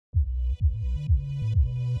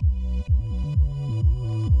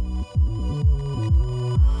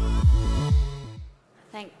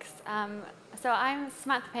Thanks. So I'm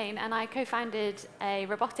Samantha Payne, and I co-founded a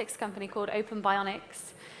robotics company called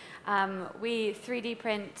Bionics. We 3D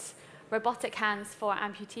print robotic hands for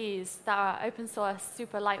amputees that are open source,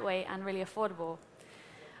 super lightweight, and really affordable.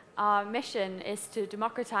 Our mission is to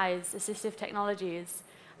democratize assistive technologies.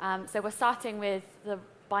 So we're starting with the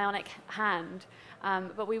bionic hand,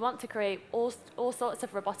 but we want to create all sorts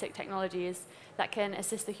of robotic technologies that can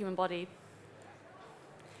assist the human body.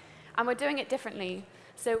 And we're doing it differently.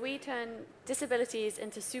 So we turn disabilities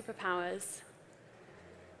into superpowers.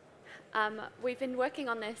 We've been working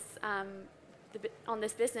on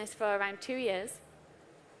this business for around 2 years,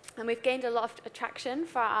 and we've gained a lot of traction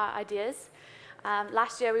for our ideas.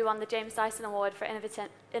 Last year, we won the James Dyson Award for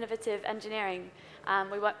Innovative Engineering.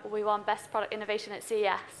 We won Best Product Innovation at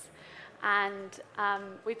CES, and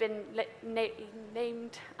we've been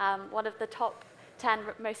named one of the top 10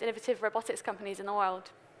 most innovative robotics companies in the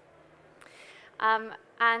world.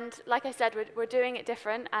 And like I said, we're doing it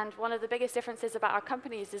different, and one of the biggest differences about our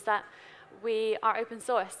companies is that we are open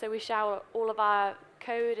source, so we share all of our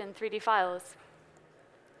code and 3D files.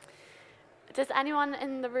 Does anyone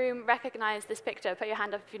in the room recognize this picture? Put your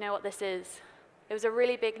hand up if you know what this is. It was a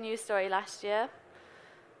really big news story last year.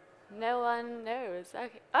 No one knows.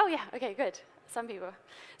 Okay. Oh yeah, okay, good. Some people.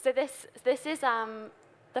 So this is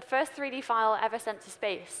the first 3D file ever sent to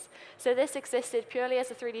space. So this existed purely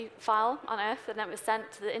as a 3D file on Earth, and it was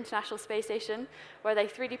sent to the International Space Station, where they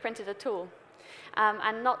 3D printed a tool.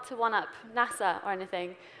 And not to one-up NASA or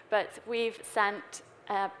anything, but we've sent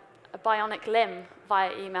a bionic limb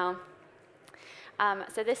via email.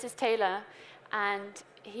 So this is Taylor, and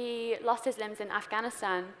he lost his limbs in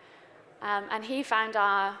Afghanistan, and he found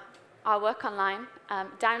our work online,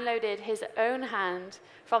 downloaded his own hand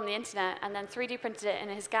from the internet, and then 3D printed it in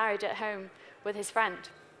his garage at home with his friend.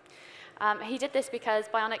 He did this because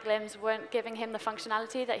bionic limbs weren't giving him the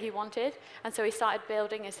functionality that he wanted, and so he started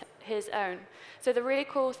building his own. So the really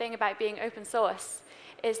cool thing about being open source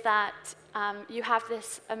is that you have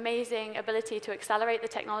this amazing ability to accelerate the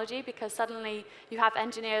technology, because suddenly you have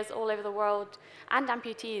engineers all over the world and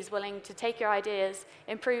amputees willing to take your ideas,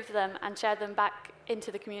 improve them, and share them back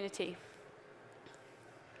into the community.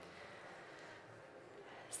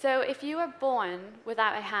 So if you were born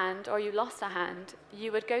without a hand, or you lost a hand,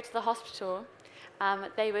 you would go to the hospital.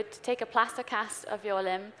 They would take a plaster cast of your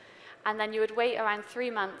limb, and then you would wait around 3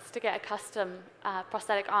 months to get a custom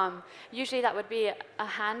prosthetic arm. Usually that would be a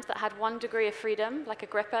hand that had 1 degree of freedom, like a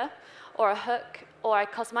gripper, or a hook, or a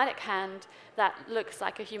cosmetic hand that looks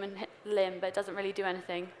like a human limb but doesn't really do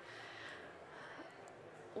anything.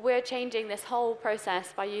 We're changing this whole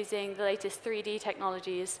process by using the latest 3D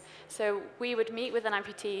technologies. So we would meet with an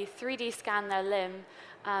amputee, 3D scan their limb,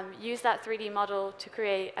 use that 3D model to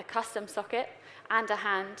create a custom socket and a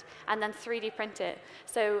hand, and then 3D print it.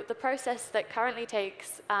 So the process that currently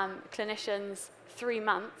takes clinicians 3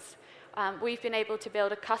 months, we've been able to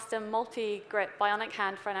build a custom multi-grip bionic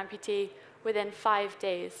hand for an amputee within 5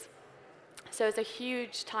 days. So it's a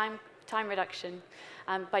huge time reduction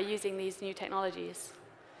by using these new technologies.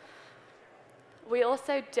 We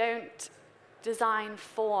also don't design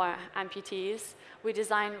for amputees. We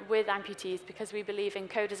design with amputees because we believe in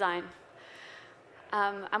co-design.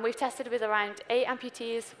 And we've tested with around 8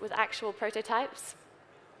 amputees with actual prototypes.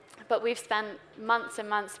 But we've spent months and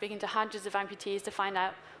months speaking to hundreds of amputees to find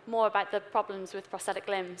out more about the problems with prosthetic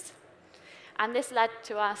limbs. And this led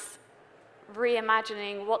to us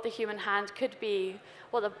reimagining what the human hand could be,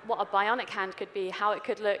 what a bionic hand could be, how it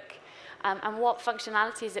could look, and what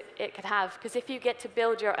functionalities it could have. Because if you get to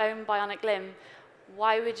build your own bionic limb,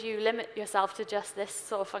 why would you limit yourself to just this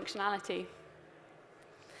sort of functionality?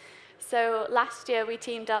 So last year, we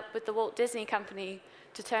teamed up with the Walt Disney Company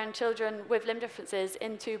to turn children with limb differences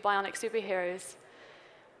into bionic superheroes.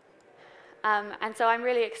 And so I'm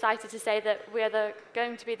really excited to say that we're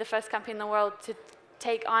going to be the first company in the world to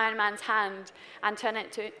take Iron Man's hand and turn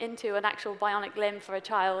it into an actual bionic limb for a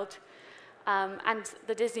child. And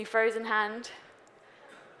the Disney Frozen hand,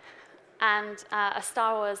 and a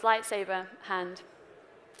Star Wars lightsaber hand.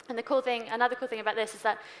 And another cool thing about this is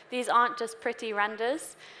that these aren't just pretty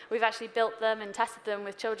renders. We've actually built them and tested them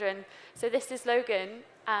with children. So this is Logan,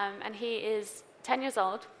 and he is 10 years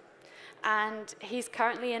old, and he's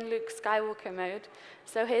currently in Luke Skywalker mode.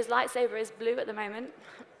 So his lightsaber is blue at the moment,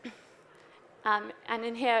 and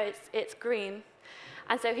in here it's green.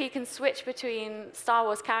 And so he can switch between Star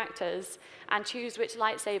Wars characters and choose which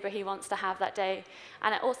lightsaber he wants to have that day.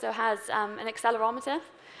 And it also has an accelerometer.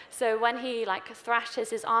 So when he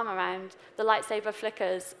thrashes his arm around, the lightsaber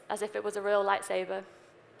flickers as if it was a real lightsaber.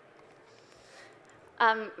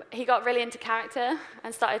 He got really into character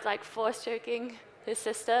and started force choking his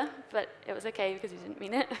sister, but it was okay because he didn't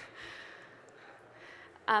mean it.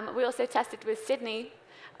 We also tested with Sydney,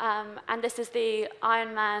 and this is the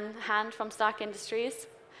Iron Man hand from Stark Industries,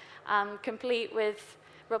 complete with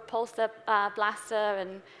repulsor blaster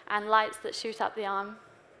and lights that shoot up the arm.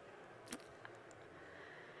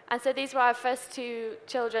 And so these were our first 2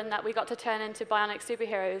 children that we got to turn into bionic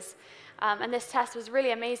superheroes. And this test was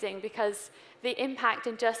really amazing because the impact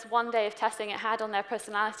in just one day of testing it had on their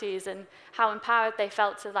personalities and how empowered they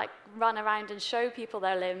felt to run around and show people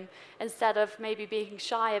their limb instead of maybe being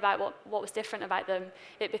shy about what was different about them.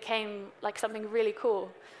 It became something really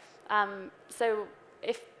cool. So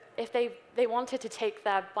if they wanted to take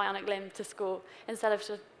their bionic limb to school instead of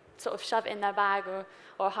sort of shove it in their bag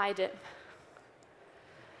or hide it.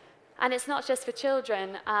 And it's not just for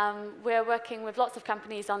children. We're working with lots of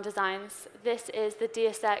companies on designs. This is the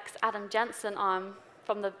Deus Ex Adam Jensen arm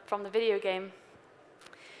from the video game.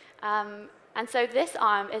 And so this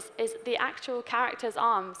arm is the actual character's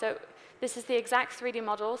arm. So this is the exact 3D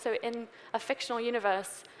model. So in a fictional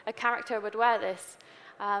universe, a character would wear this.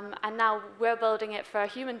 And now we're building it for a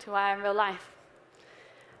human to wear in real life.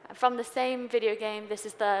 From the same video game, this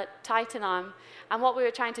is the Titan arm. And what we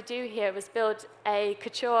were trying to do here was build a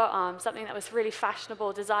couture arm, something that was really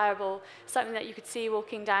fashionable, desirable, something that you could see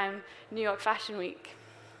walking down New York Fashion Week.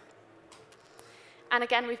 And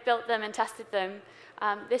again, we've built them and tested them.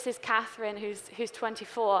 This is Catherine, who's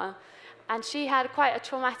 24. And she had quite a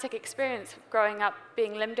traumatic experience growing up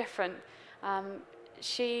being limb different.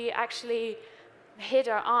 She actually hid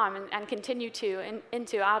her arm and continued to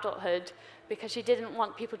into adulthood because she didn't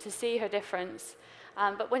want people to see her difference.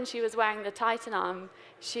 But when she was wearing the Titan arm,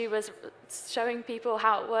 she was showing people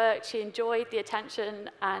how it worked. She enjoyed the attention,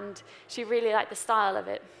 and she really liked the style of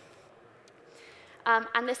it.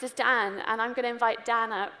 And this is Dan, and I'm going to invite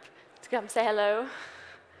Dan up to come say hello.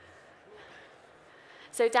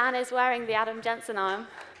 So Dan is wearing the Adam Jensen arm.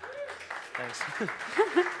 Thanks.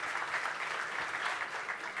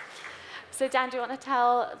 So Dan, do you want to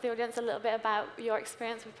tell the audience a little bit about your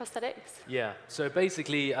experience with prosthetics? Yeah, so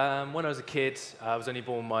basically, when I was a kid, I was only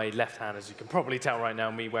born my left hand, as you can probably tell right now,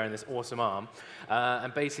 me wearing this awesome arm.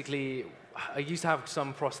 And basically, I used to have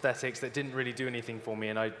some prosthetics that didn't really do anything for me,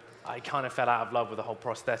 and I kind of fell out of love with the whole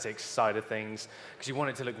prosthetics side of things, because you want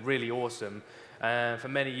it to look really awesome. And for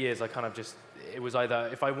many years, I kind of just, it was either,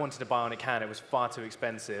 if I wanted a bionic hand, it was far too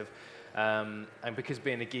expensive. And because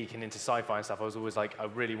being a geek and into sci-fi and stuff, I was always like, I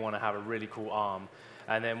really want to have a really cool arm.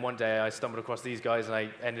 And then one day I stumbled across these guys and I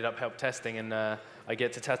ended up help testing, and I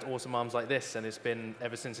get to test awesome arms like this, and it's been,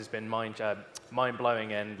 ever since, it's been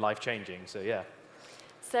mind-blowing and life-changing, so yeah.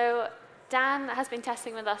 So Dan has been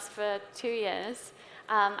testing with us for 2 years,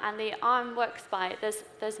 and the arm works by,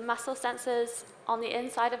 there's muscle sensors on the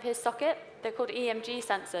inside of his socket. They're called EMG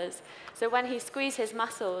sensors. So when he squeezes his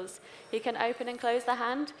muscles, he can open and close the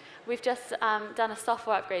hand. We've just done a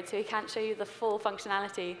software upgrade, so we can't show you the full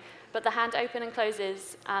functionality. But the hand open and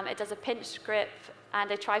closes. It does a pinch grip and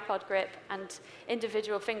a tripod grip and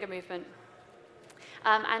individual finger movement.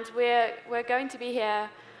 And we're going to be here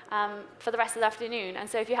for the rest of the afternoon. And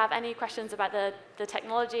so if you have any questions about the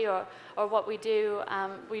technology or what we do,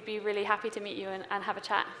 we'd be really happy to meet you and have a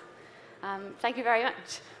chat. Thank you very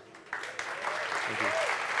much. Thank you.